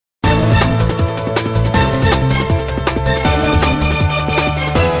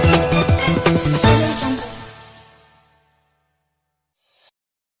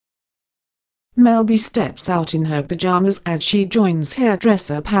Mel B steps out in her pajamas as she joins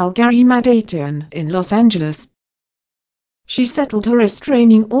hairdresser pal Gary Madatyan in Los Angeles. She settled her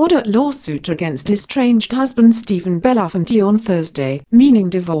restraining order lawsuit against estranged husband Stephen Belafonte on Thursday, meaning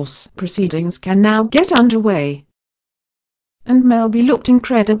divorce proceedings can now get underway. And Mel B looked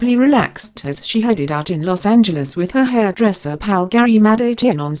incredibly relaxed as she headed out in Los Angeles with her hairdresser pal Gary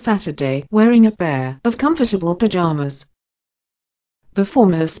Madatyan on Saturday, wearing a pair of comfortable pajamas. The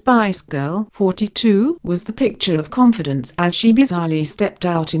former Spice Girl, 42, was the picture of confidence as she bizarrely stepped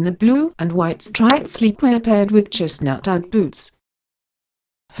out in the blue and white striped sleepwear paired with chestnut Ugg boots.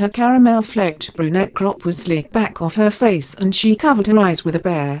 Her caramel-flecked brunette crop was slicked back off her face and she covered her eyes with a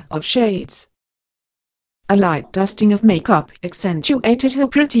pair of shades. A light dusting of makeup accentuated her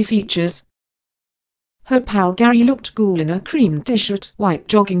pretty features. Her pal Gary looked cool in a cream t-shirt, white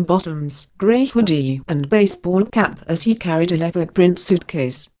jogging bottoms, grey hoodie and baseball cap as he carried a leopard print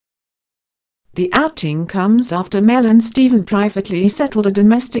suitcase. The outing comes after Mel and Stephen privately settled a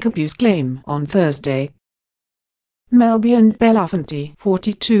domestic abuse claim on Thursday. Mel B and Belafonte,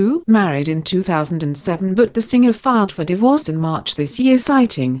 42, married in 2007, but the singer filed for divorce in March this year,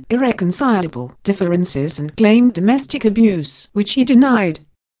 citing irreconcilable differences and claimed domestic abuse, which he denied.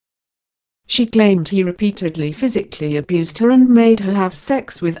 She claimed he repeatedly physically abused her and made her have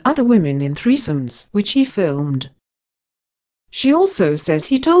sex with other women in threesomes, which he filmed. She also says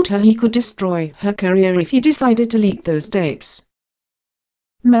he told her he could destroy her career if he decided to leak those tapes.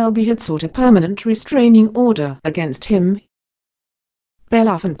 Mel B had sought a permanent restraining order against him.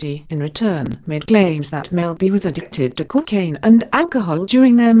 Belafonte, in return, made claims that Mel B was addicted to cocaine and alcohol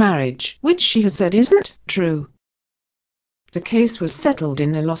during their marriage, which she has said isn't true. The case was settled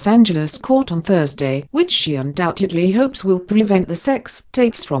in a Los Angeles court on Thursday, which she undoubtedly hopes will prevent the sex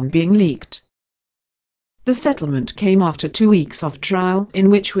tapes from being leaked. The settlement came after 2 weeks of trial in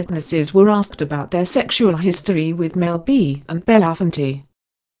which witnesses were asked about their sexual history with Mel B and Belafonte.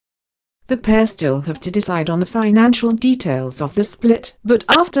 The pair still have to decide on the financial details of the split, but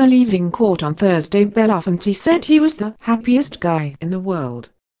after leaving court on Thursday, Belafonte said he was the happiest guy in the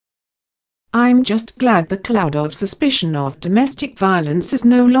world. "I'm just glad the cloud of suspicion of domestic violence is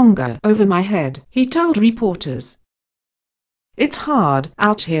no longer over my head," he told reporters. "It's hard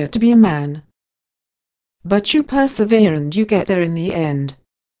out here to be a man. But you persevere and you get there in the end."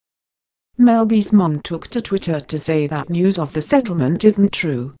 Mel B's mom took to Twitter to say that news of the settlement isn't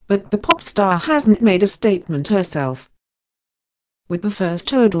true, but the pop star hasn't made a statement herself. With the first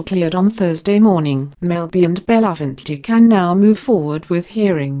hurdle cleared on Thursday morning, Mel B and Belafonte can now move forward with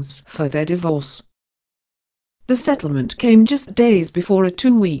hearings for their divorce. The settlement came just days before a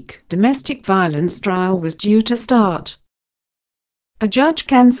 2-week domestic violence trial was due to start. A judge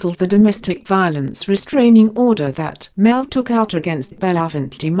cancelled the domestic violence restraining order that Mel took out against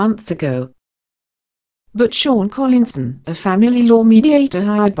Belafonte months ago. But Sean Collinson, a family law mediator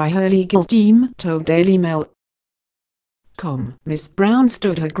hired by her legal team, told Daily Mail, "Ms. Brown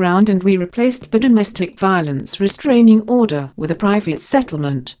stood her ground and we replaced the domestic violence restraining order with a private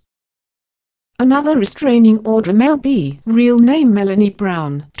settlement." Another restraining order Mel B, real name Melanie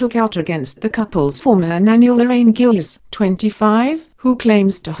Brown, took out against the couple's former nanny Lorraine Gillis, 25, who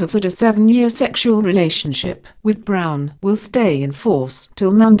claims to have had a 7-year sexual relationship with Brown, will stay in force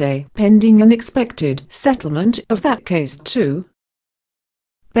till Monday, pending an expected settlement of that case too.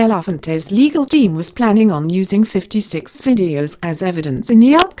 Belafonte's legal team was planning on using 56 videos as evidence in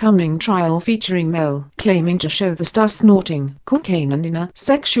the upcoming trial featuring Mel claiming to show the star snorting cocaine and in a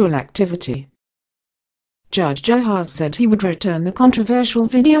sexual activity. Judge Jahaz said he would return the controversial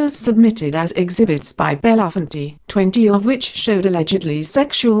videos submitted as exhibits by Belafonte, 20 of which showed allegedly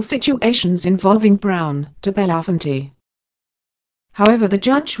sexual situations involving Brown, to Belafonte. However, the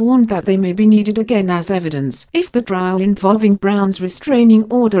judge warned that they may be needed again as evidence if the trial involving Brown's restraining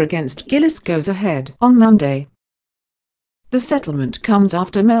order against Gillis goes ahead on Monday. The settlement comes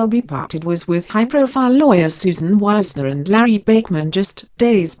after Mel B parted ways with high-profile lawyers Susan Weisner and Larry Bakeman just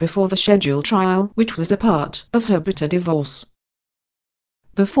days before the scheduled trial, which was a part of her bitter divorce.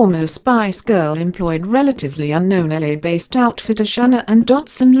 The former Spice Girl employed relatively unknown LA-based outfit Ashana and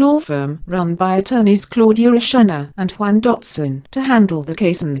Dotson law firm run by attorneys Claudia Ashana and Juan Dotson to handle the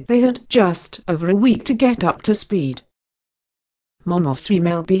case, and they had just over a week to get up to speed. Mom of 3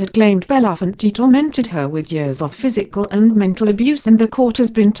 Mel B had claimed Belafonte tormented her with years of physical and mental abuse, and the court has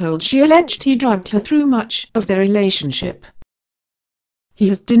been told she alleged he drugged her through much of their relationship. He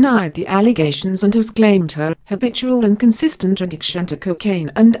has denied the allegations and has claimed her habitual and consistent addiction to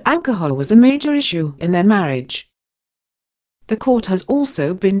cocaine and alcohol was a major issue in their marriage. The court has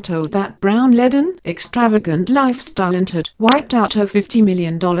also been told that Brown led an extravagant lifestyle and had wiped out her $50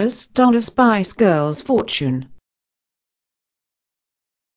 million Spice Girls fortune.